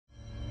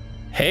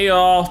Hey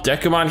y'all,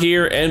 Dekumon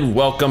here, and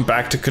welcome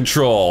back to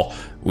Control.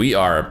 We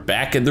are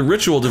back in the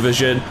ritual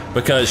division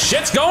because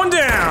shit's going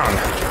down!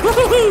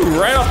 Woohoo!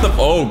 Right off the,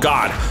 oh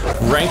god,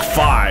 rank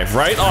 5,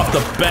 right off the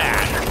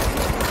bat.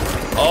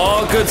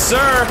 Oh, good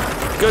sir,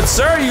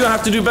 you're gonna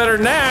have to do better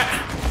than that.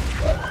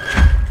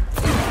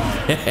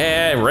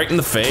 Right in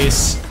the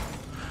face.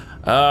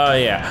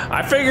 Yeah,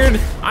 I figured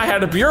I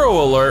had a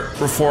bureau alert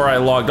before I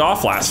logged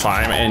off last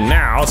time, and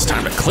now it's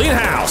time to clean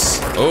house.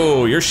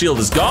 Oh, your shield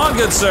is gone,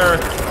 good sir.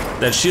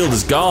 That shield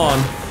is gone.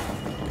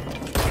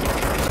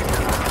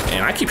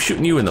 And I keep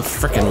shooting you in the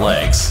frickin'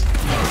 legs.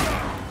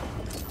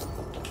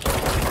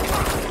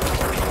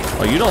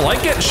 Oh, you don't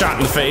like getting shot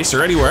in the face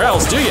or anywhere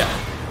else, do you?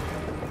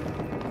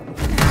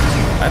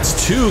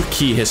 That's 2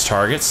 key hit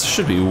targets.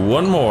 Should be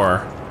 1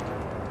 more.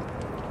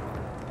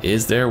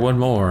 Is there 1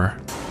 more?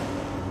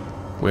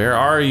 Where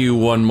are you,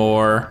 1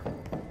 more?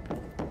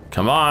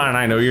 Come on,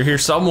 I know you're here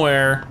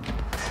somewhere.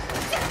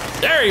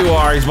 There you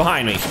are, he's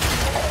behind me.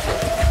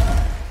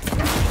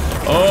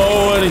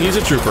 Oh, and he's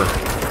a trooper.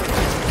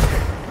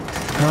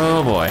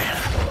 Oh boy.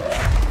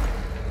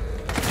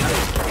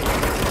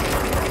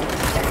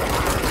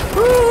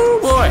 Woo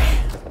boy.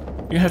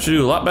 You have to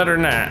do a lot better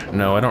than that.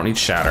 No, I don't need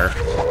shatter.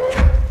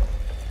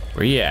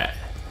 Where you at?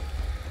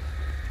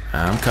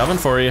 I'm coming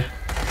for you.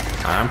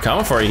 I'm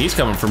coming for you. He's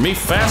coming for me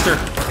faster.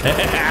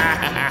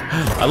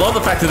 I love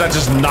the fact that that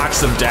just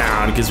knocks him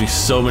down. It gives me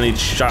so many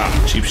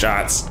cheap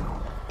shots.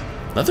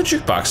 Another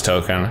jukebox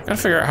token. Gotta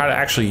figure out how to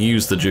actually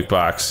use the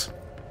jukebox.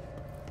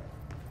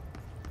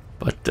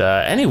 But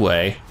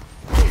anyway,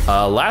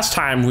 last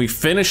time we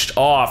finished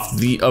off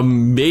the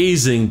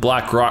amazing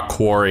Black Rock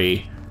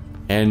Quarry,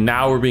 and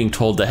now we're being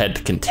told to head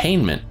to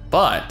containment.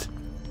 But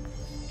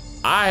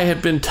I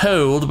have been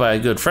told by a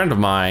good friend of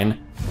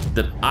mine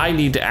that I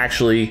need to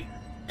actually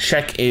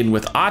check in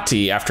with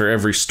Ahti after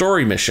every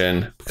story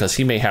mission because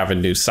he may have a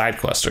new side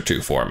quest or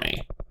 2 for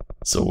me.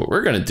 So what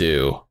we're gonna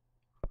do,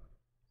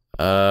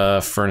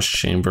 furnace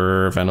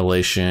chamber,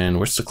 ventilation.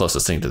 Where's the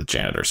closest thing to the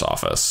janitor's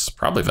office?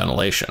 Probably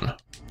ventilation.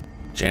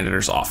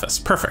 Janitor's office,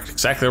 perfect,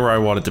 exactly where I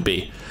wanted to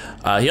be.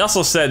 He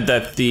also said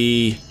that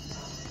the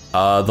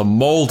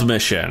mold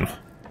mission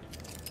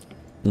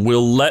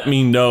will let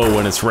me know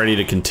when it's ready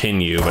to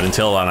continue, but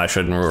until then I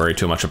shouldn't worry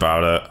too much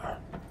about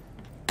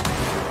it.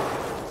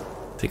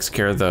 Takes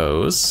care of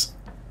those.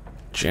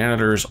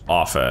 Janitor's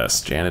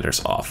office,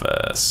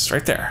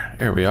 right there.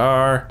 Here we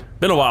are.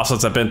 Been a while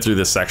since I've been through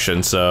this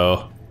section,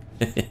 so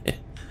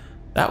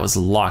that was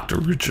locked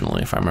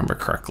originally, if I remember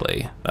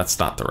correctly. That's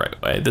not the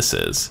right way. This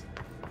is.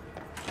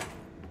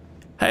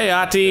 Hey,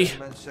 Ahti.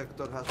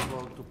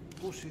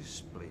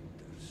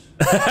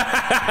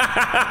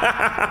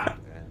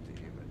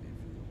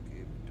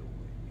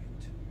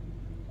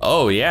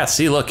 Oh yeah,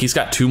 see, look, he's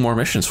got 2 more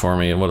missions for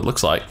me and what it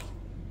looks like.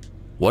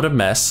 What a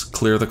mess,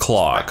 clear the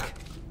clog.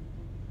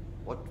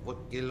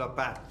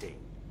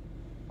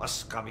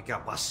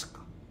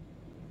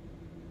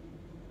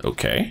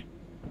 Okay.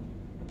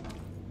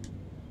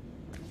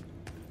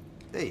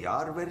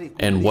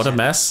 And what a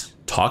mess,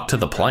 talk to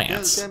the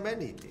plants.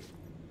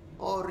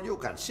 Or you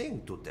can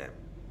sing to them.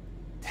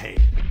 Hey.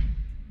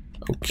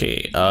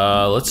 Okay,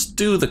 let's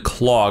do the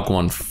clog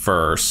one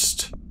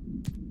first.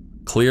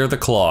 Clear the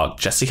clog.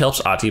 Jesse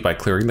helps Ahti by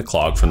clearing the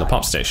clog from the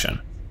pump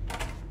station.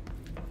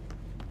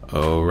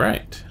 All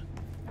right.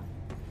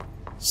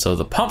 So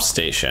the pump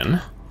station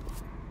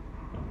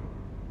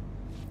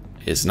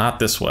is not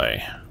this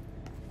way.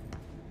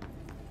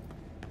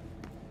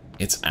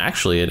 It's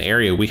actually an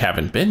area we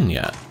haven't been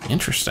yet.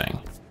 Interesting.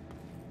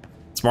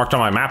 It's marked on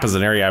my map as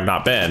an area I've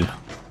not been.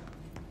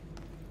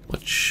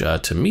 Which,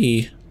 to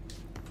me,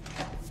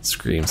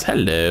 screams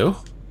hello.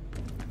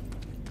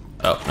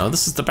 Oh, no,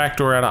 this is the back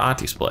door out of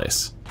Ahti's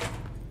place.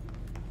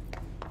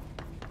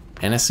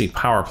 NSC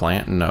power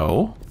plant,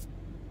 no.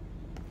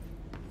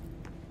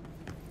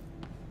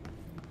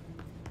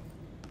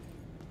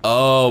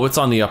 Oh, it's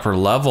on the upper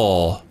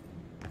level.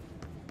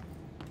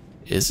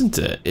 Isn't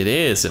it? It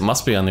is, it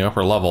must be on the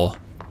upper level.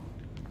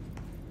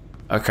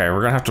 Okay,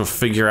 we're gonna have to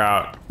figure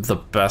out the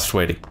best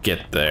way to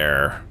get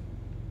there.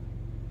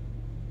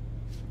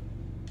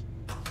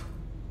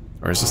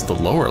 Or is this the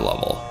lower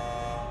level?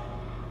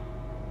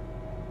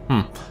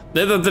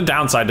 The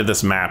downside to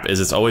this map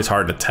is it's always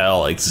hard to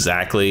tell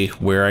exactly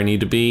where I need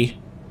to be.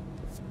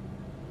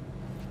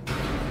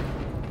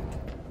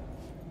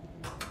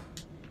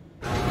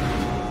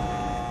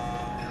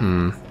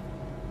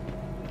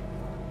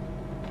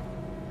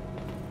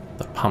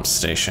 The pump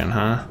station,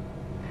 huh?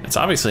 It's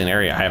obviously an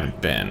area I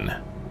haven't been.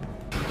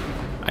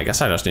 I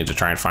guess I just need to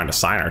try and find a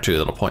sign or 2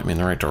 that'll point me in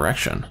the right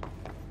direction.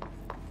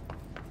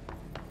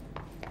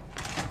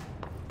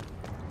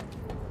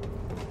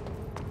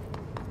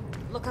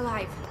 Look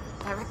alive.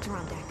 Director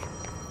on deck.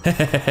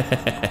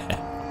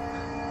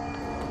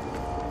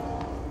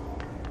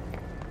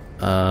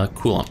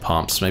 Coolant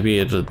pumps. Maybe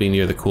it'll be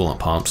near the coolant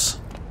pumps.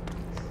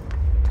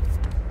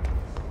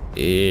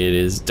 It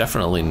is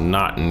definitely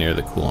not near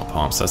the coolant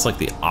pumps. That's like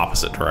the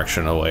opposite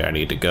direction of the way I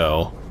need to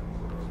go.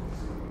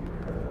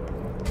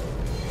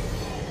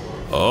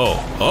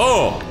 Oh,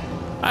 oh!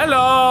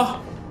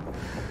 Hello.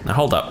 Now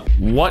hold up.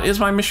 What is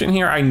my mission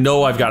here? I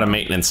know I've got a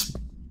maintenance.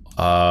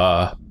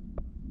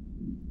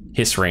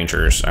 Hiss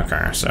Rangers.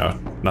 Okay, so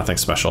nothing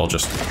special.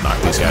 Just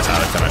knock these guys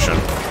out and finish them.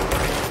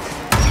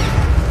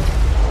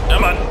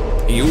 Come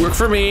on. You work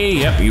for me.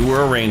 Yep, you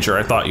were a ranger.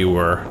 I thought you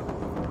were.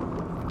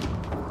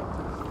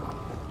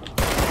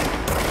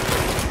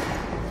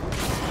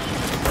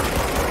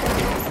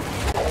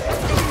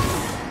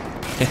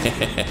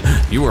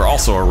 You were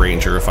also a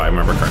ranger, if I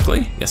remember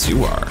correctly. Yes,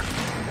 you are.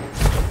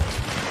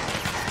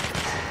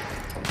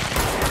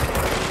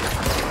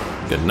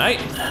 Good night.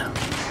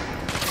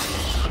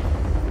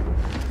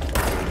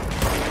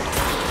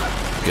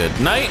 Good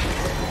night.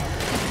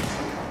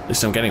 At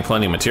least I'm getting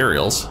plenty of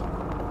materials.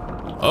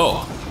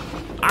 Oh,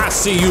 I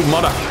see you,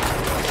 mother.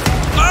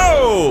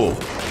 Oh!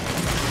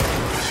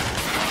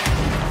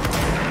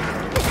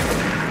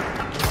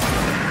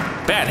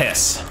 Bad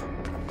hiss.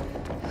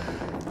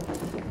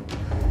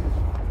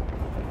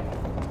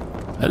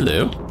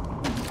 Hello.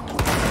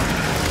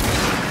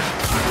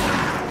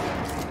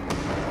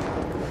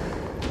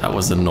 That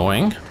was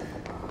annoying.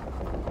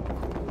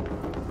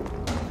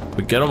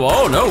 We get them.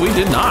 Oh no, we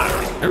did not.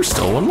 There's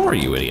still one more,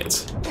 you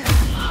idiots.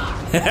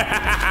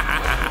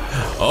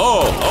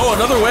 Oh,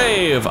 another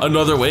wave.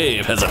 Another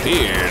wave has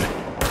appeared.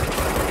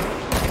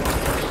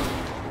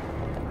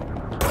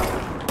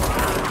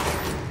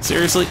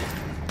 Seriously?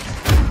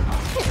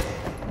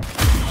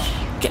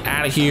 Get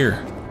out of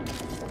here.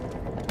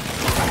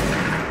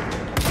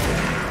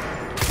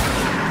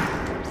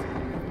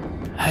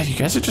 You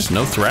guys are just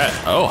no threat.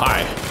 Oh,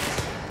 hi.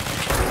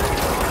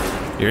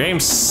 Your aim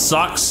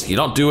sucks. You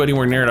don't do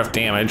anywhere near enough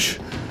damage.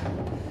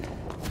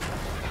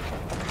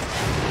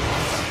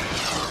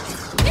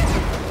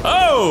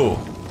 Oh!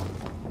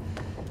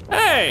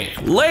 Hey,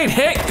 late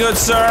hit, good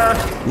sir.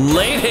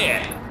 Late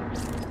hit.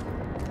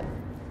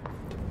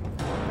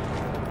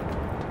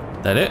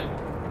 That it?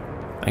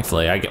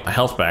 Thankfully, I get my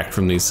health back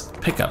from these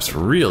pickups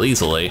real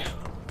easily.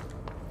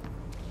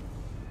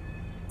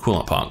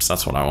 Coolant pumps,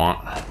 that's what I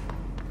want.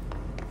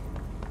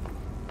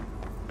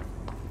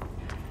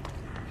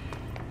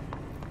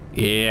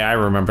 Yeah, I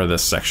remember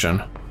this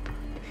section.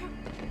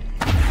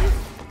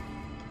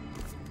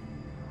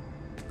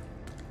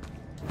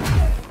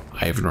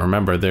 I even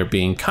remember there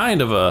being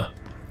kind of a...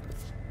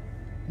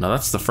 No,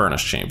 that's the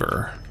furnace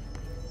chamber.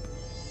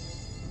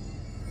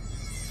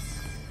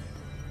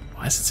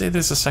 Why does it say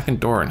there's a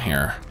second door in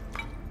here?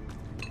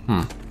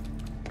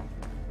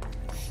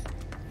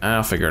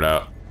 I'll figure it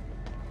out.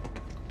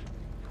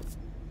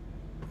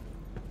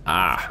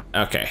 Ah,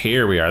 okay,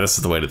 here we are. This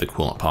is the way to the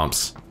coolant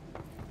pumps.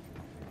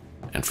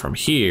 And from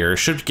here,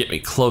 should get me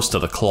close to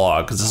the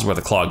Clog, because this is where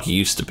the Clog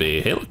used to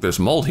be. Hey, look, there's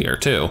mold here,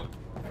 too.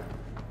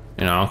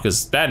 You know,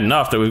 because bad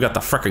enough that we've got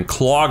the frickin'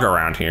 Clog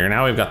around here,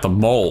 now we've got the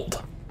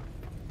mold.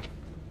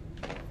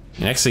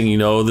 Next thing you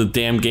know, the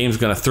damn game's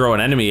gonna throw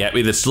an enemy at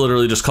me that's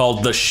literally just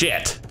called the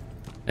shit.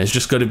 And it's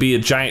just gonna be a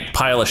giant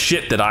pile of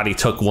shit that Ahti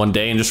took one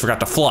day and just forgot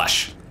to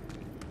flush.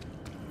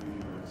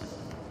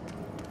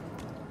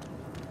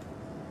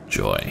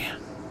 Joy.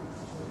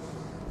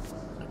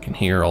 Can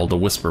hear all the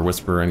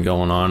whispering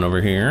going on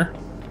over here.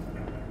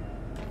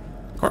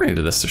 According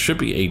to this, there should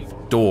be a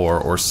door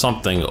or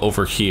something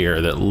over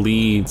here that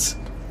leads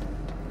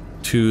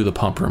to the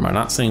pump room. I'm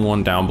not seeing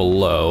one down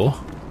below.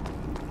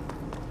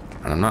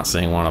 And I'm not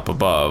seeing one up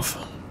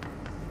above.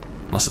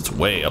 Unless it's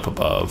way up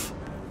above.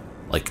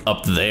 Like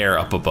up there,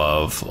 up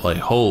above. Like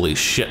holy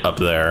shit up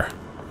there.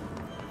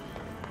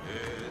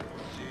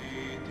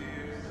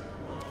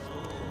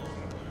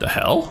 The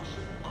hell?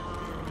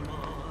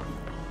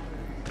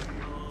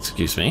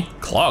 Excuse me,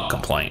 Clog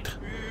complaint.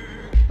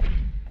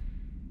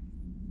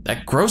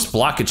 That gross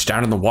blockage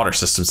down in the water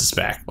systems is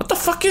back. What the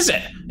fuck is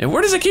it? And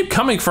where does it keep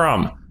coming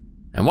from?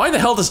 And why the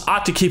hell does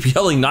Ahti keep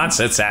yelling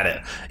nonsense at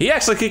it? He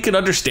acts like he can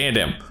understand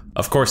him.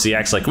 Of course he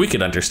acts like we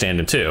can understand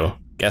him too.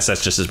 Guess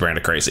that's just his brand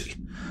of crazy.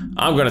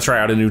 I'm gonna try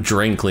out a new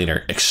drain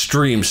cleaner,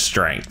 extreme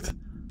strength.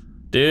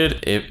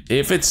 Dude,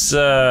 if it's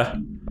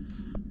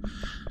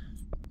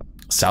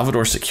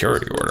Salvador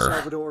security order.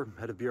 Salvador,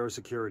 head of Bureau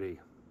Security.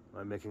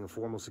 I'm making a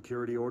formal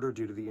security order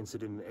due to the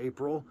incident in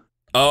April.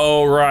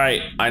 Oh,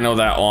 right. I know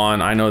that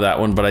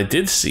one, but I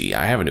did see,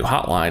 I have a new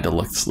hotline to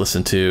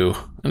listen to,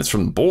 and it's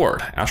from the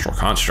board, Astral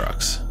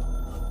Constructs.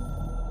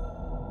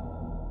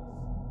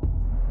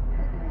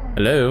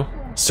 Hello.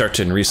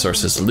 Certain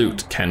resources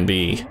loot can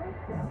be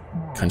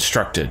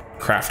constructed,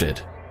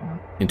 crafted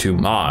into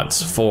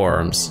mods,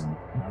 forms.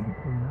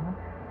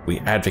 We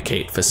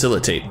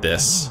facilitate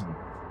this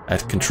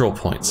at control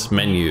points,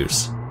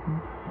 menus.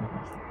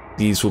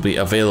 These will be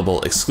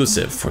available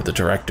exclusive for the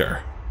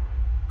director.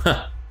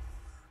 Huh.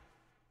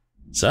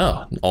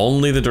 So,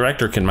 only the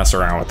director can mess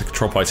around with the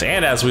control points,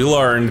 and as we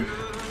learned,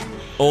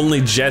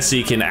 only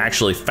Jesse can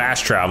actually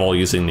fast travel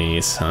using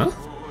these, huh?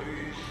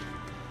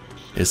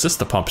 Is this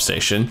the pump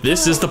station?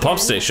 This is the pump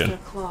station.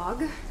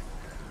 Clog,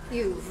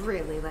 you've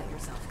really let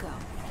yourself go.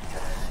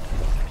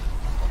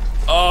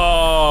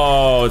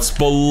 Oh, it's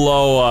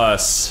below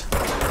us.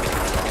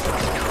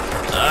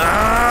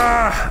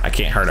 Ah, I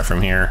can't hurt it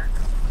from here.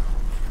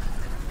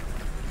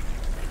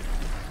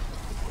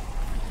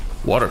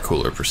 water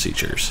cooler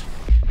procedures.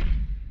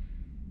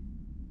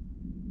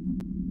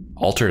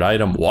 Altered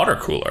item water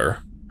cooler?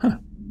 Huh.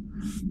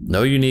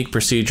 No unique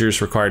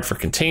procedures required for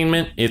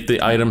containment. If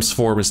the item's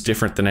form is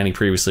different than any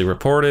previously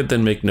reported,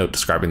 then make note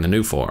describing the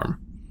new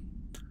form.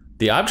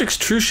 The object's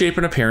true shape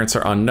and appearance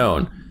are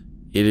unknown.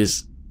 It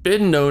has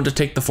been known to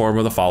take the form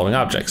of the following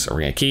objects: a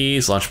ring of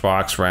keys,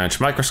 lunchbox,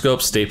 wrench,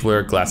 microscope,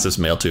 stapler, glasses,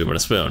 mail tube, and a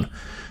spoon.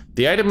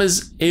 The item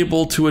is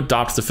able to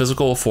adopt the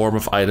physical form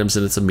of items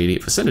in its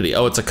immediate vicinity.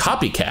 Oh, it's a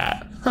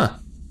copycat. Huh.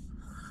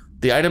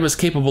 The item is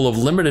capable of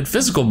limited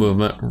physical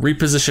movement,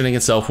 repositioning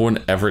itself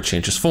whenever it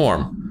changes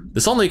form.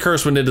 This only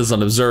occurs when it is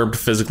unobserved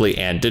physically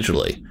and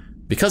digitally.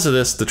 Because of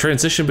this, the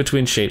transition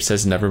between shapes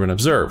has never been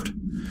observed.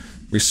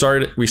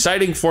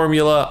 Reciting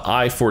formula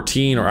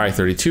I-14 or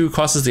I-32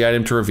 causes the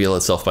item to reveal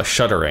itself by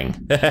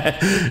shuddering.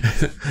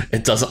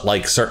 It doesn't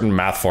like certain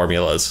math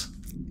formulas.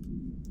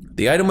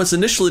 The item was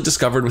initially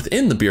discovered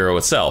within the Bureau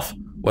itself.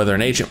 Whether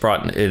an agent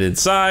brought it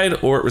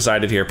inside or it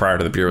resided here prior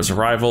to the Bureau's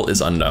arrival is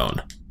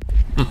unknown.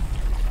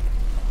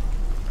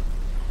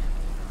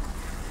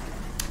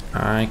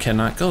 I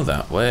cannot go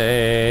that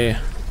way.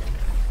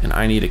 And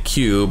I need a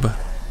cube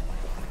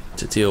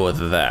to deal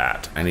with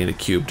that. I need a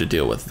cube to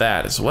deal with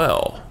that as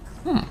well.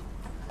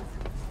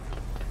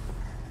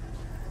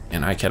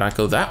 And I cannot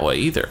go that way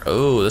either.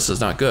 Oh, this is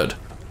not good.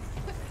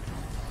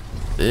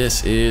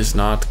 This is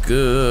not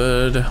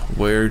good.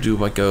 Where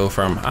do I go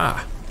from?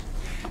 Ah,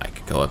 I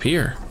could go up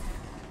here.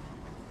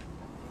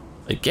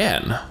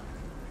 Again.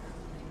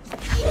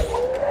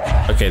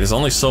 Okay, there's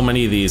only so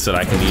many of these that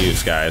I can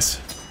use,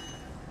 guys.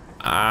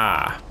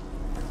 Ah.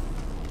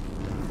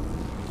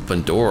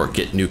 Open door,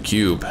 get new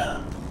cube.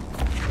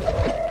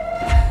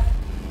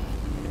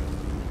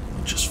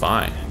 Which is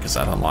fine, because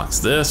that unlocks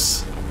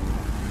this.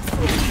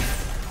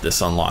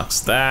 This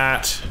unlocks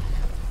that.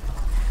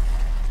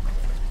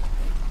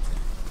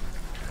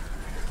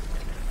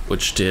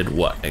 Which did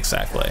what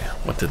exactly?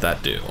 What did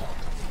that do?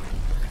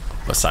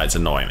 Besides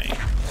annoy me.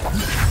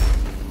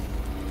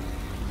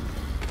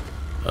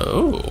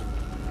 Oh.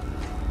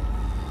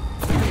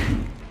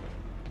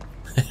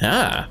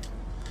 Yeah.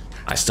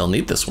 I still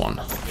need this one.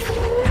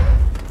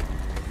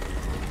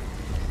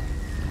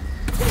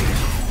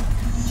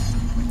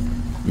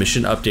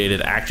 Mission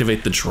updated,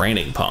 activate the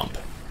draining pump.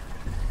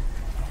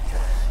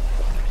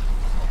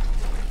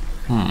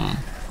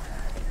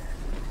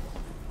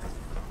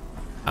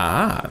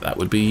 Ah, that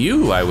would be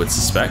you, I would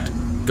suspect.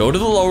 Go to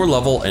the lower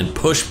level and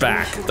push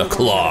back the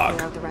clog.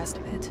 The rest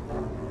of it.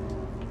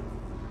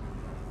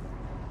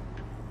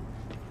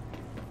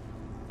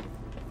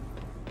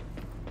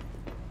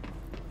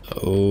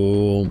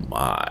 Oh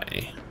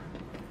my.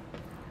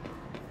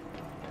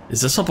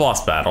 Is this a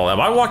boss battle? Am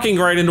I walking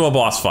right into a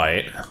boss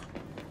fight?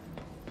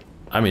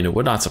 I mean, it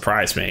would not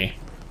surprise me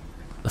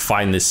to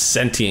find this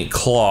sentient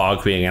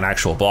clog being an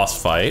actual boss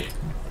fight.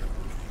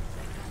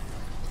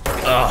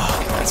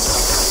 Ugh, that's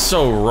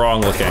so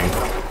wrong looking.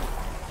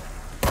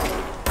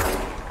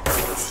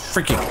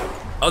 Freaking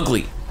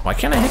ugly. Why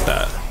can't I hit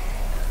that?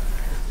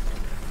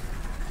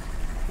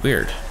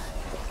 Weird.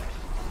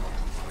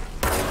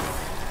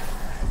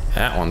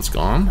 That one's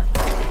gone.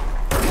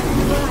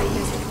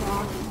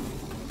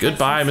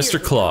 Goodbye,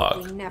 Mr.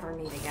 Clog. We never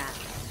meet again.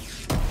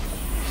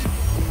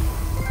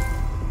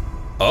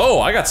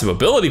 Oh, I got some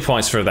ability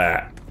points for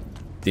that.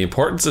 The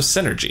importance of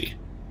synergy.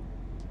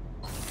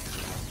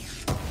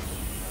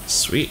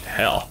 Sweet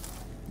hell.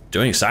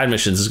 Doing side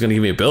missions is gonna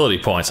give me ability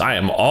points. I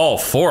am all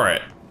for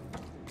it.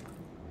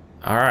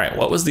 All right,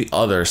 what was the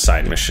other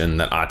side mission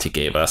that Ahti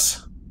gave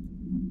us?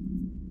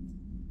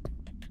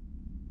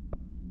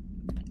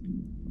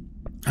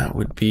 That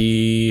would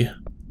be...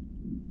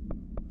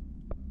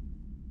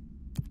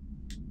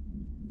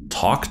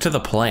 Talk to the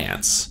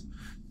plants.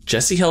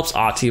 Jesse helps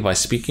Ahti by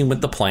speaking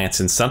with the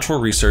plants in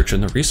central research in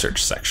the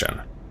research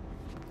section.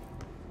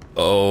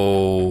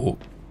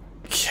 Okay.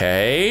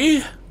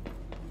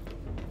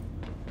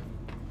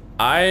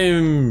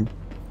 I'm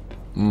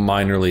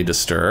minorly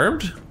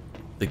disturbed.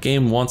 The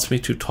game wants me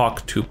to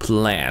talk to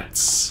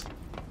plants.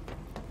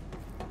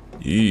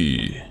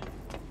 Eee.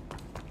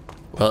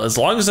 Well, as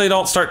long as they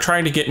don't start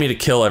trying to get me to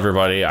kill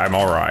everybody, I'm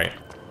all right.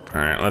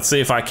 All right, let's see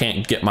if I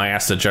can't get my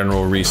ass to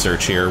general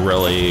research here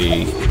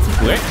really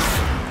quick.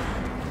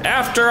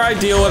 After I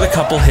deal with a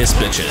couple hiss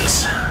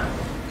bitches.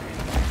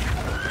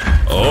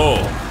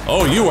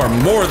 Oh, you are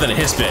more than a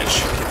hiss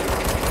bitch.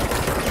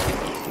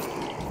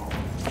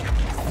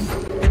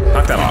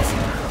 Knock that off.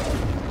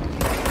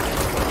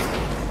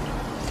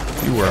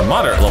 You were a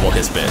moderate level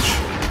hiss bitch.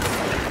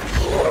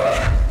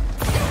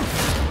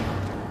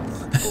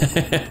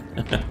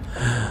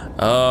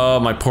 Oh,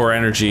 my poor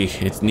energy.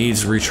 It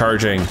needs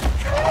recharging.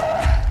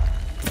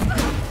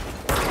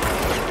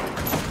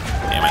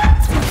 Damn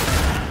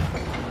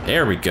it.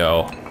 There we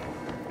go.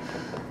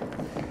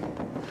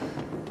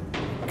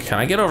 Can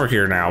I get over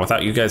here now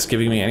without you guys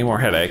giving me any more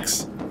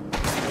headaches?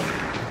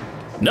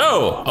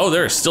 No! Oh,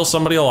 there is still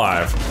somebody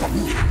alive.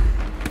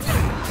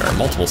 There are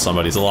multiple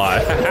somebodies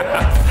alive.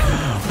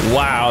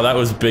 Wow, that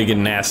was big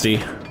and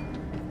nasty.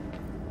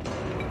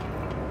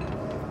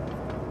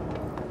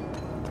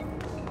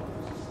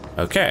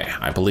 Okay,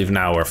 I believe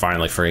now we're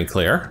finally free and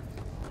clear.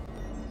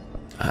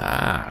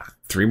 Ah,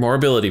 3 more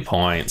ability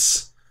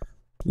points.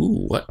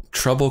 Ooh, what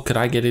trouble could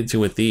I get into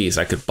with these?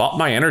 I could bump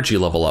my energy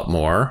level up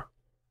more,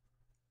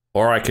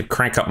 or I could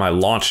crank up my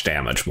launch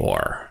damage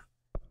more.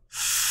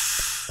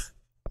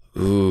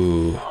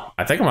 Ooh,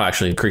 I think I'm gonna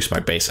actually increase my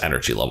base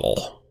energy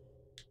level.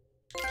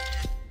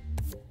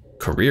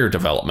 Career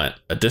development,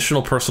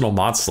 additional personal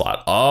mod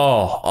slot.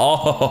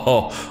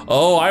 Oh,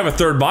 I have a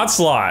 3rd mod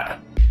slot.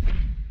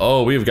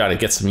 Oh, we've got to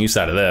get some use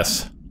out of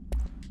this.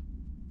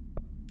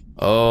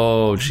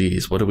 Oh,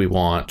 geez, what do we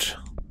want?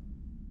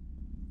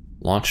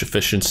 Launch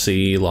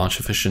efficiency, launch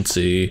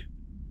efficiency.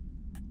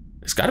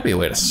 There's got to be a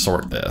way to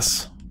sort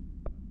this.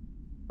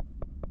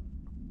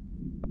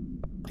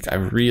 Like, I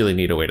really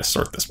need a way to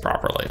sort this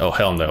properly. Oh,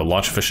 hell no,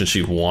 launch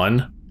efficiency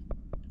 1.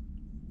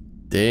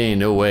 Dang,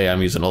 no way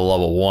I'm using a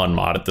level 1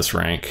 mod at this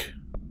rank.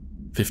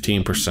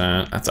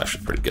 15%, that's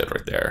actually pretty good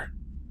right there.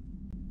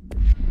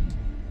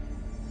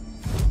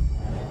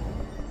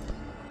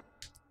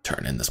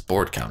 Turn in this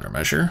board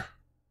countermeasure.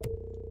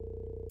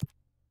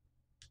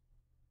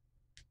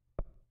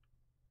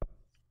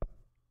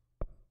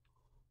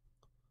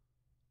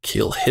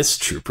 Kill hiss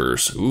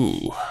troopers,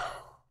 ooh.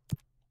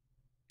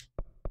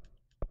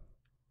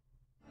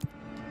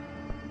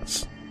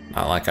 It's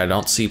not like I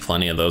don't see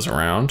plenty of those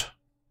around.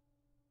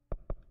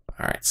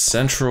 All right,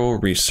 central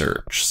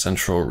research,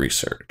 central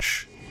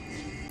research.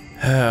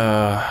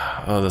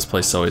 Oh, this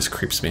place always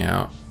creeps me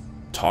out.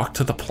 Talk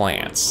to the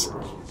plants.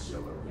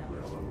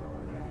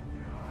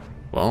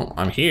 Well,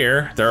 I'm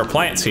here. There are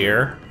plants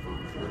here.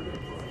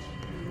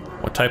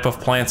 What type of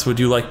plants would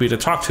you like me to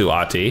talk to,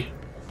 Ahti?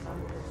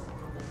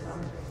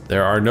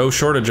 There are no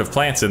shortage of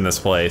plants in this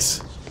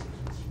place.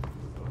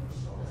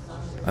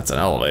 That's an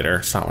elevator.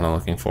 It's not what I'm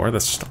looking for.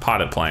 That's just a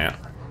potted plant.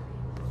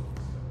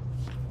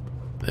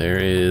 There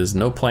is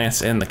no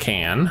plants in the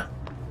can.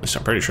 At least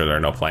I'm pretty sure there are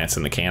no plants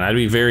in the can. I'd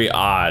be very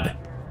odd.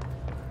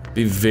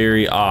 Be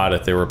very odd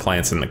if there were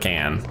plants in the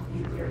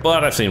can.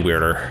 But I've seen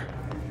weirder.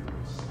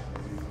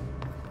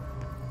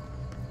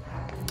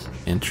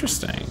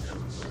 Interesting.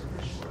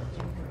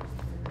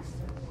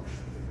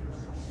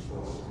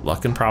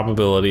 Luck and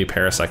probability,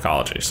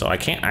 parapsychology. So I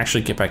can't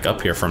actually get back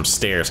up here from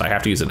stairs. I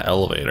have to use an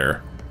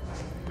elevator.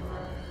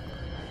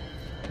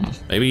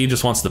 Maybe he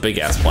just wants the big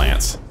ass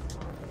plants.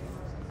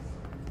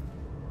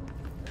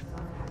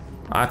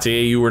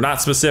 Ahti, you were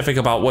not specific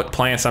about what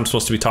plants I'm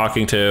supposed to be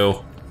talking to.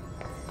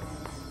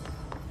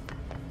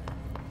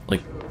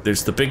 Like,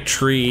 there's the big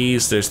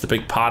trees, there's the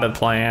big potted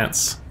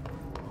plants.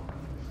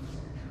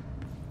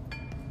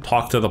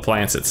 Talk to the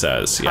plants, it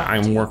says. Yeah,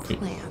 I'm working.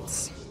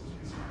 Plants.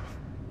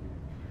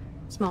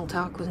 Small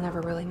talk was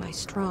never really my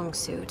strong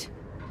suit.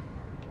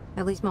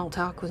 At least small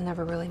talk was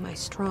never really my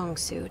strong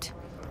suit.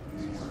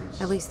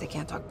 At least they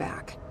can't talk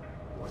back.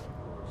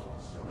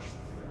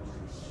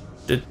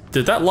 Did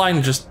that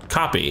line just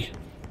copy?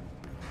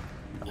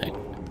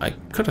 I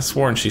could have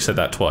sworn she said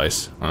that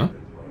twice. Huh?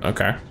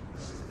 Okay.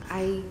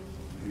 I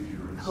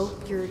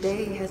hope your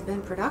day has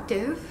been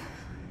productive,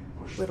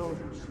 little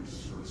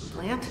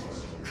plant.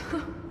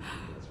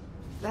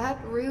 That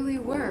really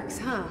works,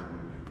 huh?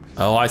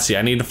 Oh, I see.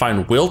 I need to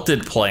find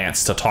wilted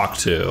plants to talk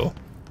to.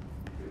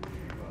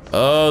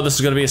 Oh, this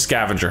is gonna be a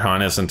scavenger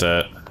hunt, isn't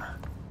it?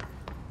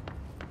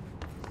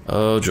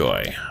 Oh,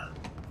 joy.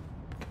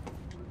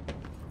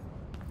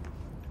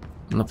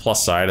 On the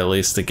plus side, at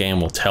least the game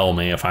will tell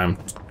me if I'm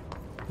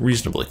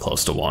reasonably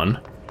close to one.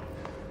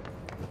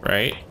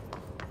 Right?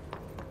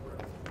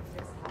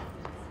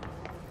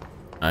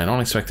 I don't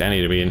expect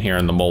any to be in here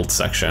in the mold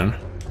section.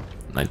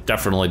 I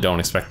definitely don't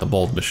expect the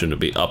mold mission to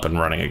be up and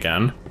running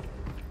again.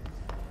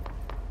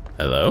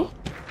 Hello?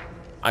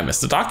 I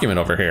missed a document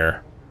over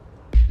here.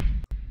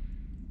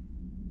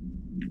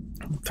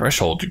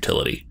 Threshold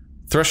utility.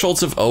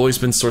 Thresholds have always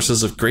been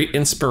sources of great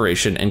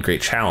inspiration and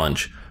great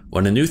challenge.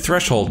 When a new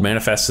threshold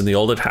manifests in the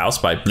old house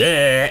by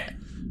bleh,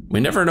 we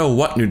never know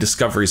what new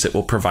discoveries it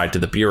will provide to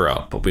the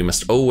Bureau, but we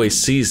must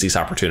always seize these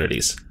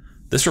opportunities.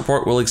 This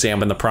report will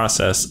examine the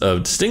process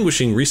of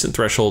distinguishing recent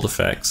threshold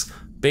effects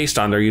based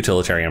on their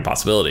utilitarian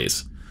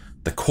possibilities.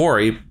 The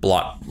quarry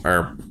brought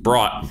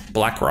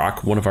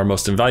Blackrock one of our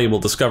most invaluable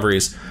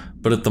discoveries,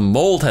 but if the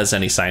mold has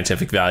any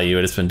scientific value,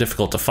 it has been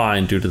difficult to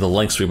find due to the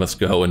lengths we must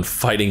go in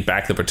fighting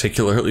back the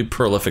particularly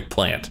prolific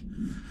plant.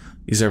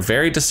 These are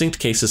very distinct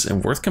cases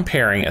and worth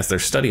comparing as their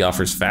study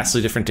offers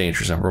vastly different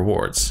dangers and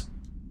rewards.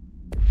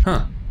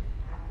 Huh.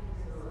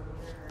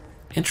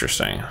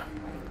 Interesting.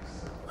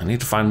 I need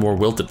to find more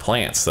wilted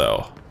plants,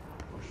 though.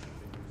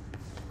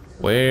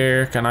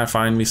 Where can I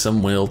find me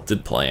some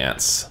wilted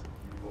plants?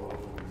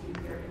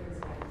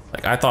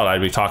 Like, I thought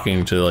I'd be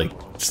talking to, like,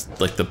 just,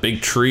 like the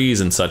big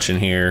trees and such in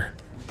here,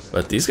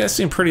 but these guys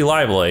seem pretty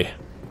lively.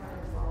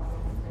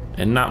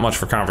 And not much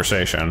for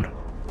conversation.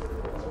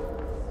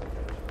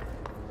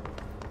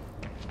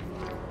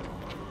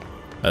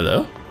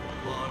 Hello?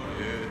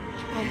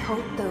 I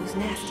hope those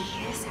nasty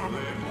hiss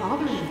haven't been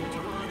bothering you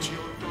too much.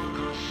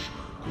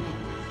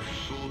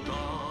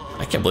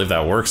 I can't believe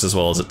that works as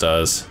well as it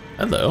does.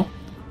 Hello.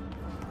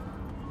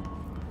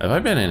 Have I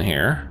been in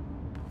here?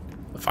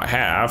 If I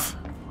have,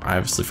 I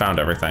obviously found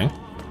everything.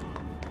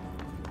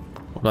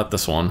 What about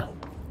this one?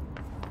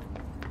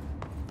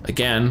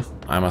 Again,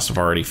 I must have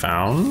already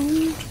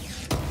found.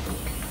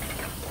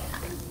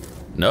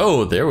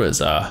 No, there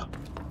was a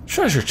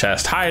treasure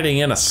chest hiding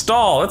in a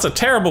stall. That's a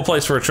terrible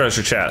place for a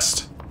treasure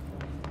chest.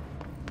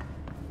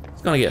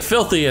 It's gonna get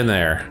filthy in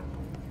there.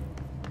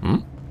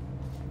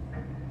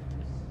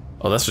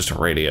 Oh, that's just a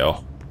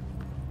radio.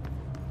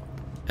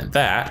 And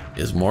that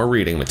is more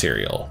reading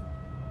material.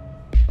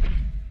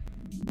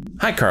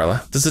 Hi,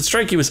 Carla. Does it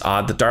strike you as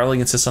odd that Darling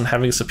insists on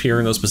having us appear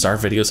in those bizarre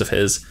videos of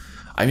his?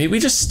 I mean, we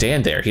just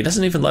stand there. He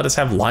doesn't even let us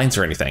have lines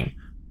or anything.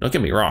 Don't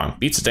get me wrong,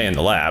 beats a day in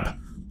the lab.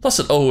 Plus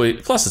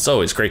it's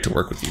always great to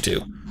work with you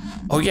two.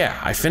 Oh yeah,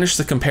 I finished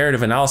the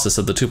comparative analysis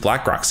of the 2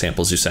 black rock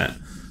samples you sent.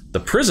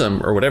 The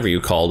prism, or whatever you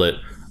called it,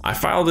 I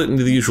filed it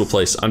into the usual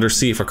place under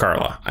C for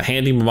Carla. A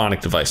handy mnemonic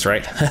device,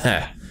 right?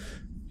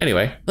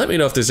 Anyway, let me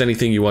know if there's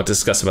anything you want to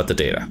discuss about the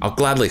data. I'll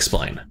gladly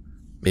explain.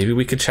 Maybe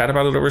we could chat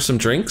about it over some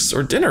drinks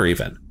or dinner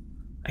even.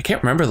 I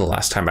can't remember the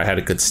last time I had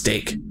a good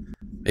steak.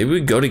 Maybe we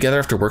could go together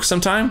after work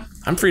sometime?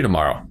 I'm free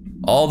tomorrow.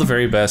 All the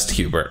very best,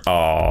 Hubert.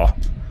 Aw.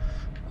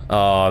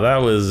 Oh, that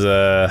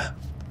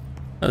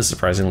was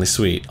surprisingly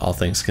sweet, all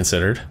things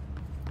considered.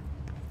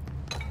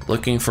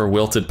 Looking for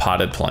wilted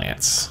potted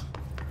plants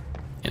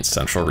in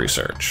central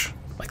research.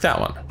 Like that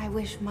one. I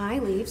wish my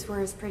leaves were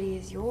as pretty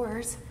as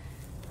yours.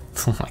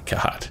 Oh my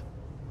god.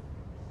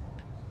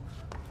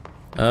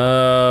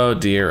 Oh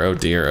dear, oh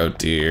dear, oh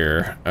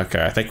dear.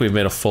 Okay, I think we've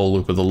made a full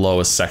loop of the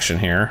lowest section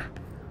here.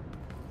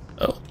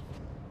 Oh,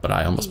 but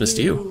I almost missed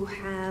you. You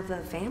have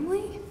a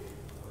family?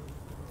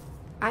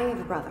 I have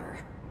a brother.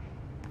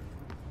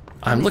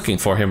 I'm looking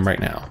for him right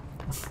now.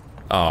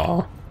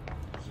 Oh.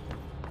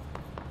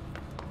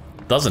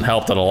 Doesn't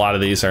help that a lot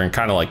of these are in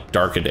kind of like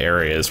darkened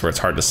areas where it's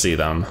hard to see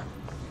them.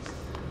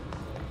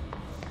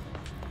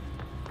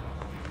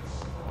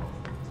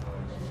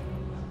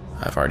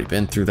 I've already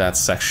been through that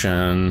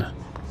section.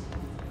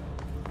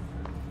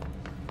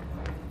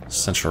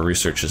 Central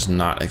research is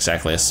not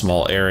exactly a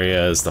small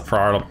area as the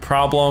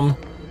problem.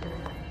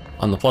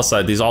 On the plus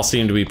side, these all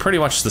seem to be pretty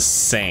much the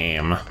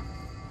same.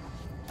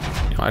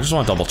 You know, I just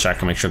want to double check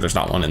and make sure there's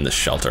not one in this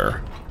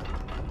shelter.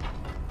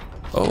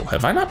 Oh,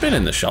 have I not been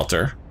in this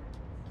shelter?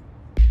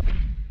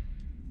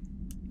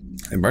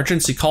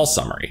 Emergency call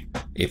summary.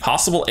 A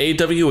possible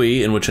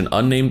AWE in which an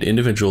unnamed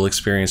individual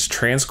experienced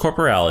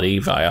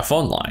transcorporality via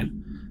phone line.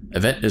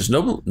 Event is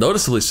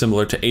noticeably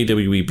similar to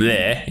AWE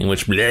bleh, in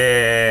which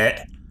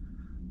bleh.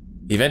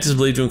 The event is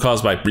believed to have been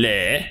caused by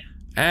bleh,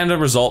 and a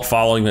result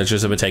following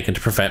measures have been taken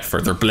to prevent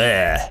further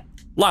bleh.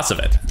 Lots of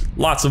it.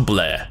 Lots of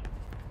bleh.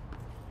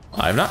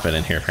 I've not been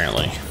in here,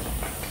 apparently.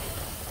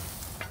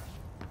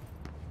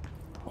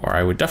 Or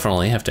I would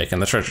definitely have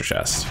taken the treasure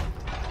chest.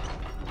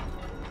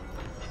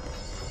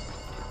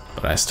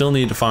 But I still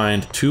need to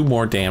find 2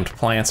 more damned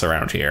plants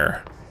around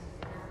here.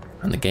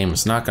 And the game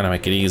is not gonna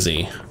make it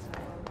easy.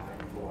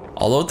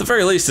 Although at the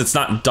very least, it's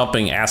not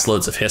dumping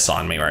assloads of hiss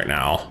on me right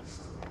now.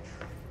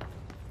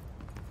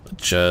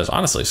 Which is,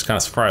 honestly, it's kind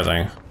of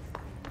surprising.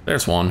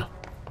 There's one.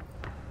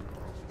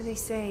 They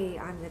say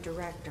I'm the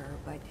director,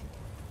 but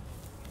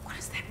what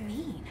does that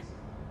mean?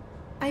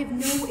 I have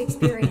no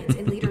experience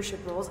in leadership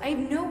roles. I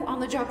have no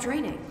on-the-job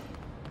training.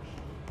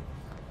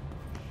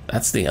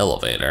 That's the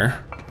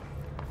elevator.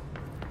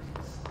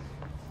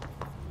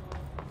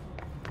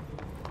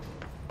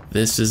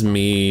 This is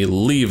me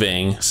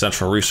leaving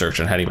Central Research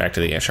and heading back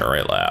to the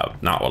HRA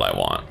lab. Not what I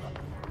want.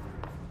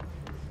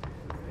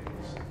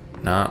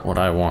 Not what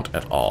I want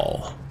at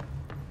all.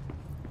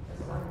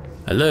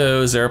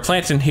 Hello, is there a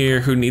plant in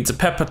here who needs a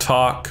pepper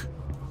talk?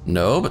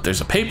 No, but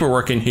there's a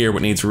paperwork in here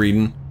what needs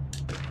reading.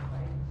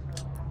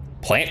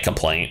 Plant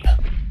complaint.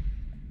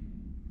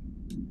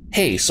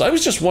 Hey, so I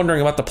was just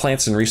wondering about the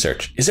plants in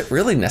research. Is it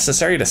really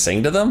necessary to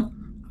sing to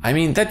them? I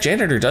mean, that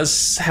janitor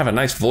does have a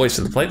nice voice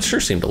and the plants sure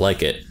seem to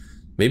like it.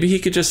 Maybe he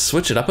could just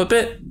switch it up a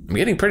bit? I'm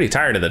getting pretty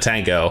tired of the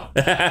tango.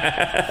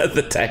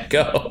 The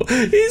tango.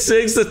 He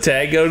sings the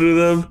tango to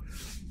them.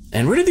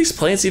 And where did these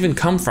plants even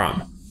come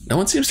from? No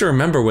one seems to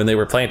remember when they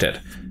were planted.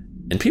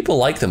 And people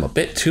like them a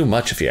bit too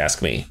much if you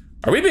ask me.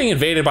 Are we being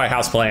invaded by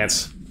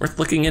houseplants? Worth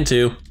looking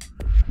into.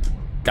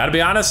 Gotta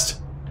be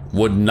honest,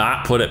 would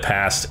not put it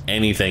past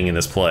anything in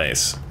this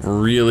place.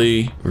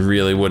 Really,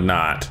 really would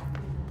not.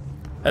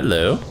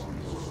 Hello.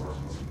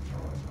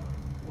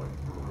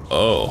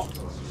 Oh.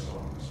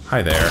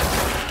 Hi there.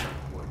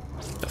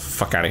 Get the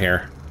fuck out of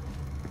here.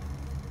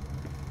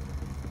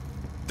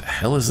 The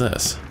hell is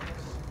this?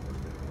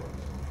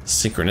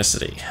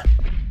 Synchronicity.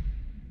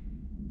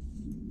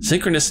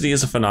 Synchronicity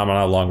is a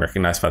phenomenon long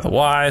recognized by the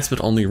wise,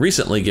 but only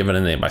recently given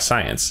a name by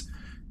science.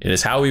 It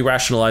is how we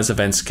rationalize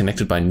events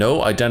connected by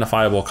no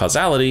identifiable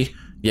causality,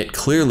 yet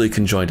clearly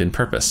conjoined in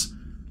purpose.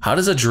 How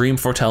does a dream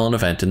foretell an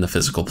event in the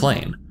physical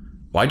plane?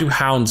 Why do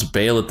hounds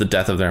bail at the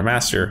death of their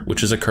master,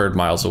 which has occurred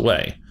miles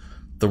away?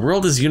 The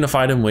world is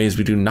unified in ways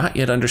we do not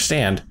yet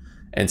understand,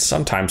 and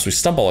sometimes we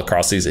stumble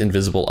across these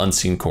invisible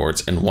unseen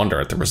chords and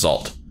wonder at the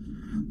result.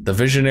 The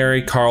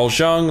visionary Carl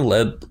Jung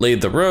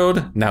laid the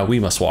road, now we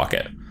must walk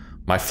it.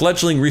 My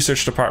fledgling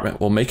research department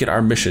will make it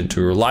our mission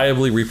to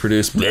reliably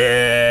reproduce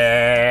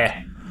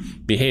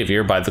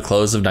behavior by the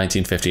close of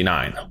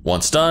 1959.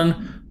 Once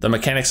done, the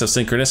mechanics of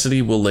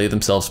synchronicity will lay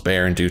themselves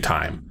bare in due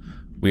time.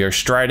 We are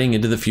striding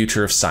into the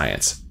future of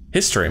science.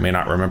 History may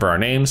not remember our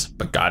names,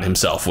 but God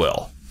himself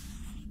will.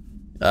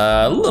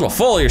 A little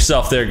full of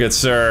yourself there, good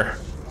sir.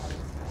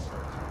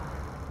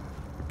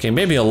 Okay,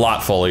 maybe a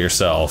lot full of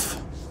yourself.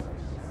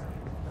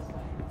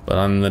 But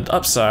on the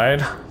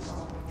upside,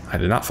 I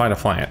did not find a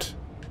plant.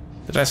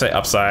 Did I say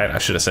upside? I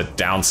should have said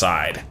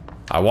downside.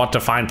 I want to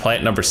find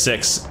plant number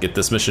 6, get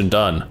this mission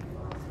done.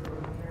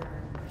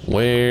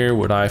 Where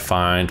would I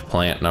find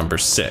plant number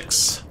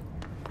 6?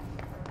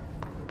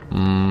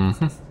 I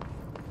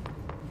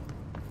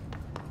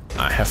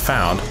have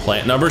found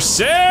plant number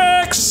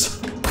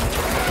 6!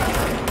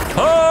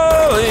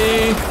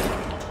 Holy!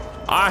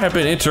 I have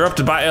been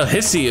interrupted by El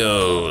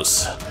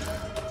Hisios.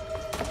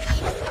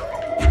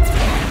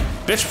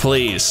 Bitch,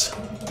 please.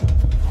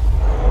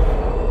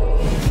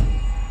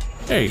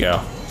 There you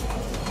go.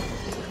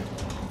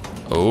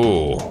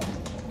 Oh.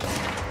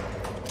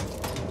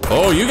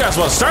 Oh, you guys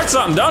want to start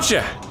something, don't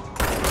you?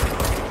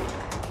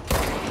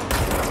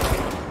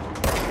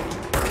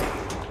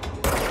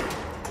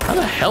 How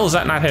the hell is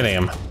that not hitting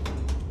him?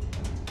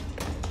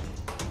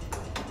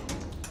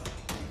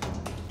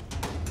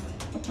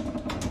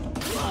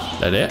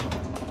 That it?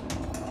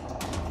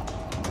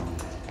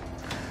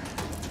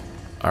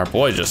 Our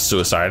boy just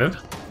suicided.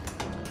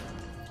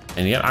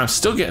 And yet I'm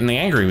still getting the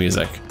angry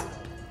music.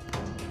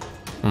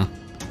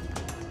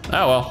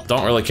 Oh well,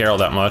 don't really care all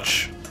that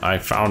much. I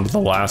found the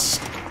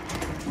last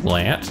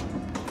plant.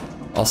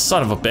 Oh,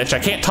 son of a bitch, I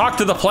can't talk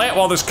to the plant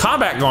while there's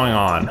combat going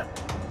on.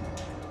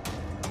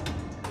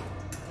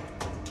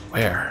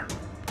 Where?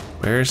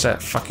 Where's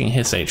that fucking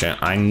hiss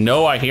agent? I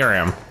know I hear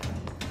him.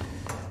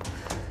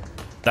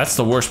 That's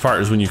the worst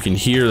part, is when you can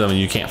hear them and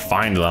you can't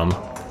find them.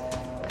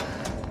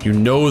 You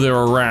know they're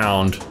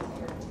around.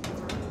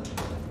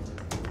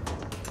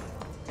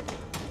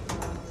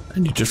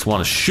 And you just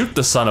want to shoot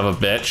the son of a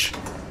bitch.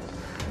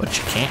 But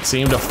you can't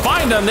seem to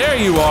find them. There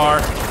you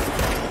are.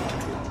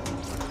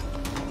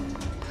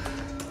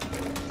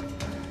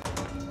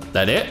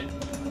 That it?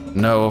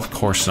 No, of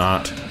course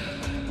not.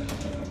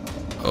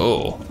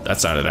 Oh, that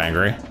sounded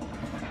angry.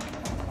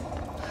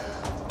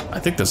 I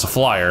think there's a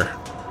flyer.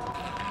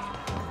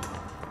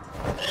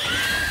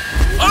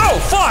 Oh,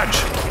 fudge!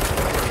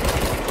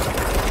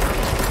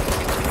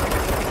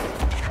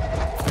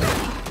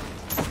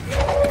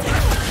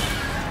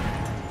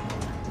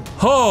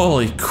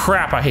 Holy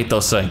crap, I hate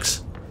those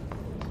things.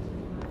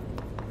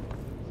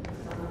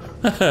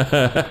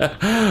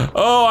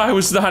 Oh, I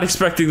was not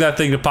expecting that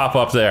thing to pop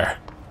up there.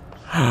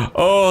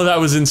 Oh, that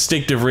was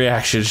instinctive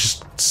reaction.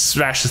 Just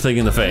smash the thing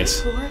in the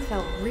face.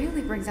 Chlorophyll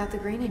really brings out the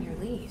green in your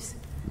leaves.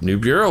 New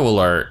bureau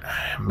alert.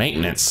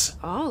 Maintenance.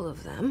 All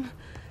of them.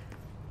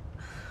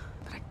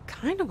 But I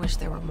kind of wish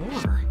there were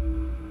more.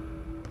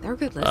 They're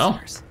good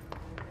listeners.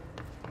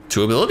 Well,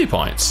 2 ability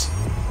points.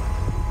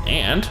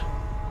 And,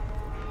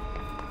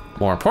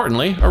 more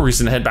importantly, a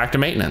reason to head back to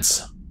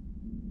maintenance.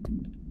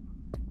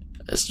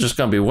 It's just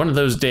gonna be one of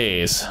those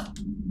days.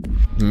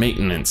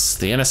 Maintenance,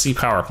 the NSC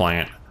power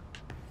plant.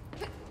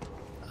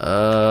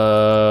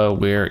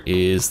 Where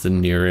is the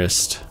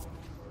nearest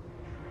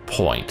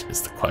point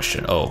is the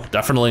question. Oh,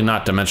 definitely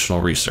not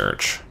dimensional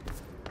research.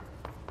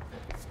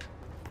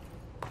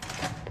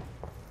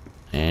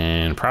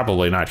 And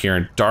probably not here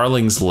in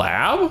Darling's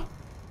lab?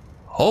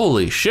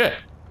 Holy shit.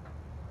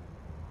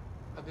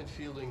 I've been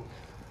fielding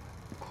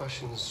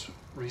questions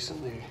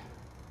recently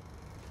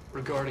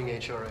regarding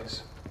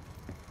HRAs.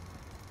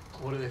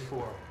 What are they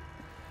for?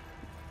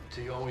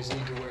 Do you always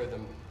need to wear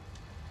them?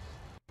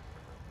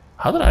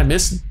 How did I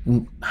miss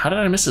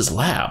his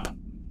lab?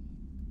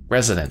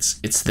 Resonance,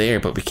 it's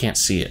there, but we can't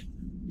see it.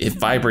 It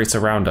vibrates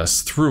around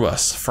us, through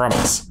us, from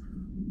us.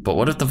 But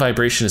what if the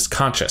vibration is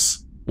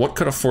conscious? What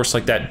could a force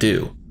like that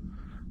do?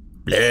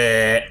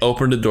 Bleh,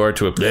 open the door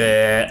to a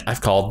bleh I've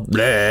called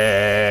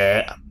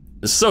bleh.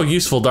 It's so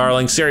useful,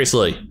 darling,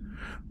 seriously.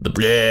 The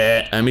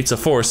bleh meets a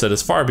force that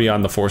is far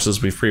beyond the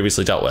forces we've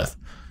previously dealt with.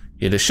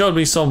 It has showed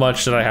me so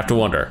much that I have to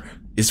wonder,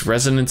 is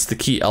resonance the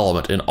key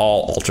element in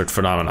all altered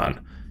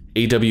phenomenon?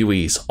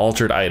 AWEs,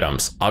 altered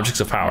items, objects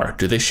of power,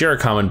 do they share a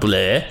common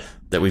bleh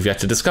that we've yet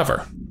to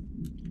discover?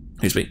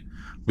 Excuse me.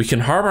 We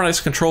can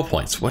harmonize control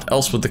points. What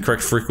else would the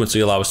correct frequency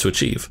allow us to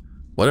achieve?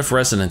 What if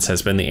resonance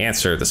has been the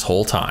answer this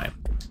whole time?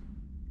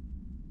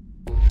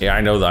 Yeah,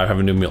 I know that I have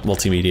a new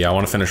multimedia. I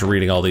want to finish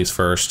reading all these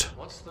first.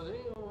 What's the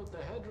deal with the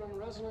Hedron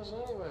resonance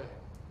anyway?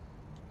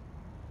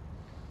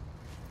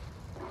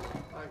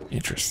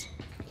 Interesting.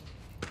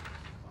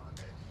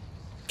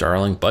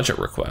 Darling budget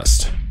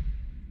request.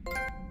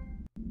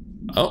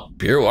 Oh,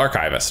 Bureau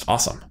Archivist,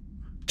 awesome.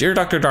 Dear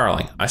Dr.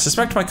 Darling, I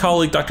suspect my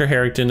colleague Dr.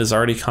 Harrington has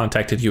already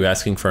contacted you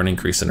asking for an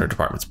increase in her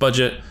department's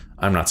budget.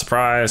 I'm not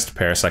surprised.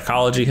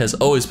 Parapsychology has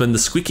always been the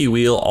squeaky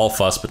wheel, all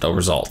fuss but no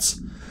results.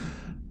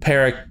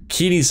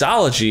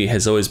 Parakinesiology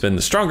has always been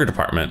the stronger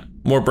department,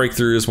 More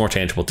breakthroughs, more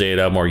tangible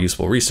data, more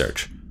useful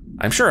research.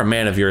 I'm sure a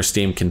man of your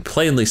esteem can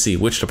plainly see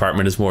which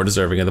department is more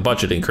deserving of the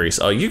budget increase.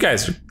 Oh, you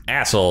guys are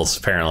assholes,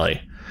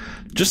 apparently.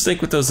 Just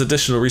think what those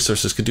additional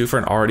resources could do for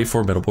an already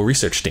formidable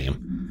research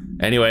team.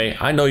 Anyway,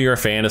 I know you're a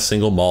fan of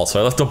single malt, so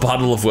I left a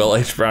bottle of Will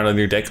H. Brown on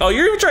your deck. Oh,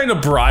 you're even trying to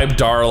bribe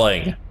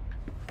Darling.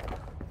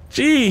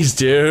 Jeez,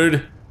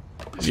 dude.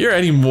 If you're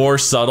any more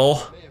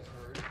subtle.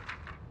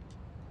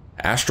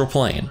 Astral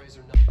plane.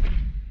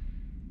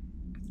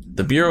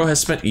 The Bureau has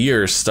spent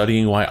years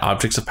studying why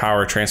objects of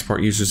power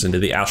transport users into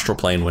the astral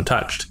plane when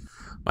touched.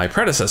 My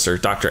predecessor,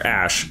 Dr.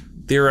 Ash,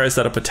 theorized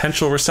that a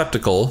potential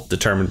receptacle,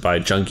 determined by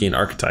Jungian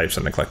archetypes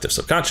and the collective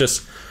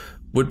subconscious,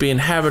 would be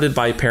inhabited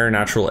by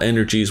paranatural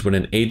energies when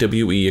an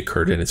AWE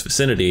occurred in its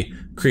vicinity,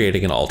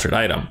 creating an altered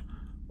item.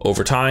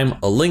 Over time,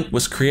 a link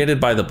was created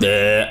by the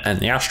bleh and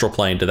the astral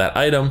plane to that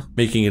item,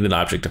 making it an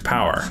object of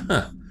power.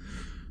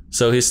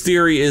 So his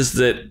theory is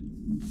that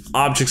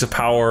objects of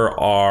power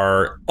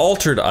are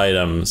altered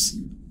items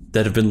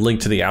that have been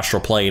linked to the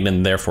astral plane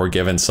and therefore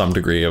given some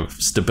degree of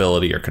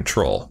stability or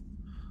control.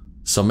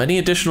 So many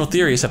additional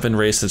theories have been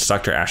raised since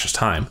Dr. Ash's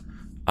time.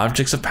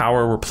 Objects of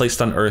power were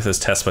placed on Earth as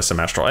tests by some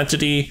astral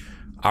entity.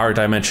 Our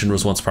dimension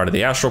was once part of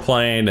the astral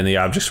plane, and the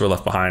objects were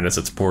left behind as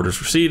its borders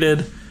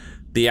receded.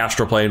 The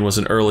astral plane was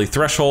an early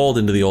threshold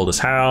into the oldest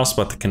house,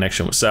 but the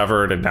connection was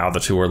severed, and now the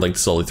two are linked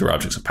solely through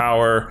objects of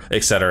power,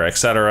 etc.,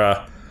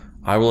 etc.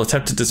 I will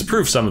attempt to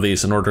disprove some of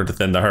these in order to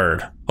thin the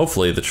herd.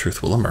 Hopefully, the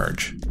truth will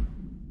emerge.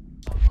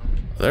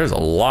 There's a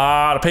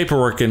lot of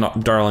paperwork in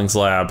Darling's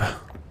lab.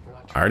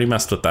 I already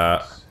messed with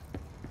that.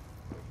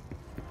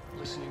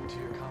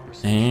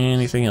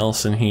 Anything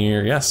else in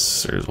here?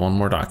 Yes, there's one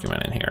more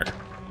document in here.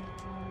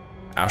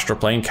 Astral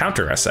Plane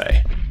Counter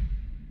Essay.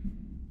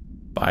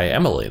 By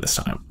Emily this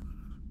time.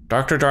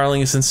 Dr.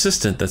 Darling is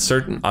insistent that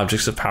certain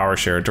objects of power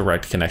share a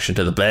direct connection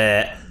to the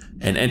bleh,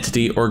 an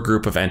entity or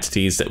group of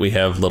entities that we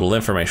have little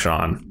information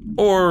on,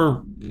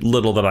 or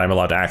little that I'm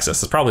allowed to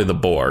access. It's probably the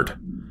board.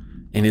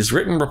 In his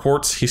written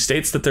reports, he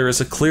states that there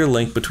is a clear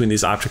link between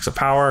these objects of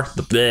power,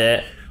 the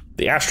bleh,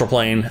 the astral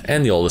plane,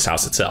 and the oldest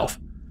house itself.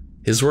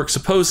 His work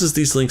supposes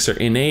these links are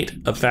innate,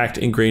 a fact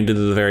ingrained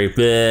into the very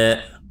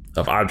bleh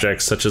of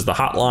objects such as the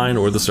hotline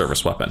or the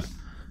service weapon.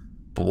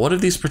 But what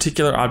if these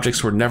particular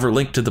objects were never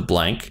linked to the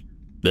blank,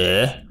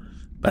 bleh,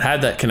 but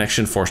had that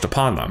connection forced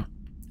upon them?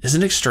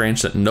 Isn't it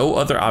strange that no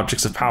other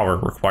objects of power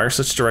require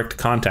such direct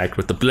contact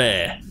with the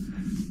bleh?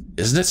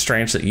 Isn't it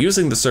strange that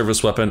using the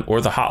service weapon or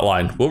the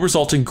hotline will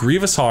result in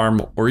grievous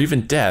harm or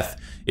even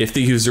death if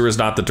the user is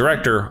not the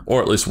director,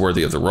 or at least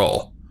worthy of the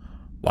role?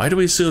 Why do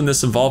we assume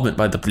this involvement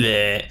by the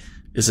bleh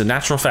is a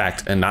natural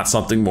fact and not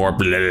something more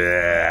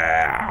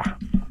bleh?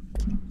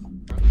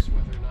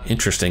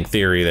 Interesting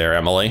theory there,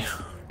 Emily.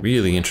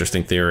 Really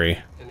interesting theory.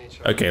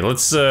 Okay,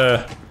 let's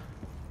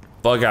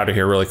bug out of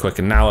here really quick,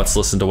 and now let's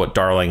listen to what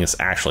Darling is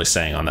actually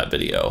saying on that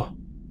video.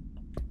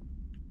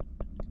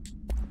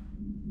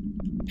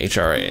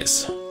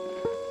 HRAs.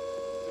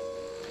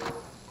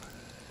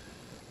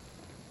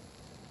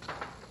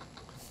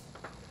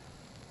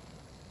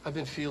 I've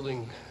been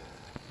fielding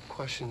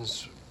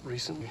questions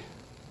recently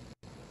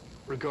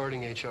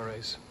regarding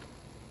HRAs.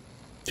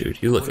 Dude,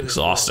 you look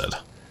exhausted.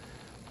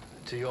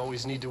 Do you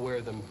always need to wear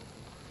them?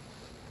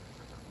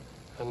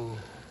 And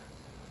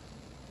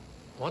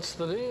what's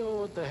the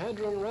deal with the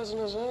Hedron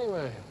resonance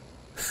anyway?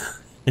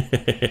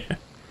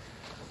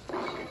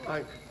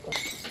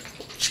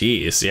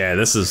 Jeez, yeah,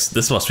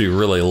 this must be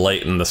really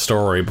late in the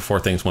story before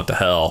things went to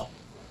hell.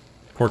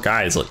 Poor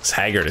guy looks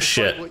haggard as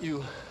shit. What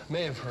you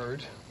may have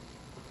heard,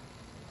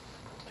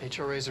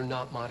 HRAs are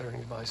not monitoring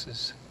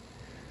devices.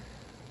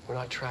 We're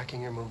not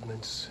tracking your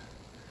movements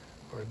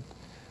or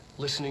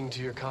listening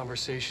to your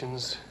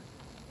conversations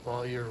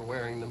while you're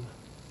wearing them.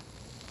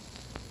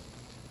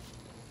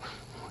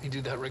 We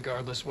do that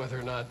regardless whether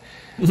or not.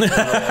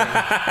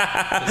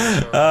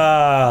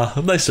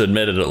 Nice to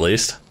admit it at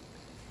least.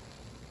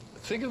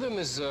 Think of them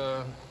as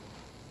a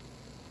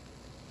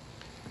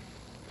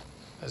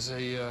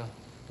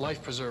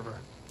life preserver.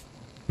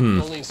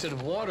 Only instead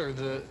of water,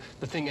 the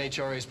thing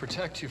HRAs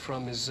protect you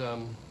from is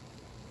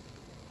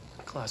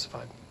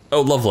classified.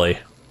 Oh, lovely.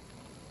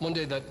 One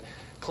day that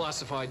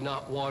classified,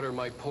 not water,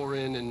 might pour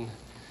in, and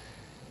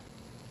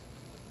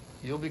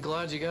you'll be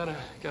glad you got an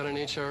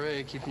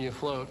HRA keeping you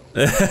afloat.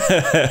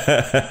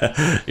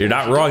 You're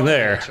not wrong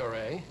there.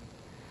 HRA,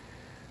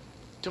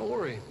 don't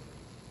worry.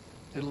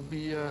 It'll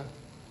be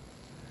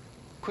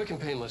quick and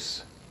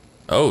painless.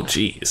 Oh,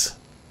 jeez.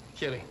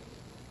 Kidding.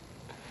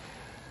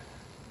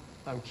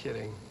 I'm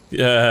kidding.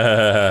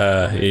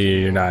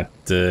 You're not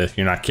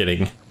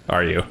kidding,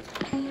 are you?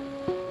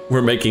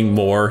 We're making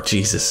more.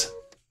 Jesus.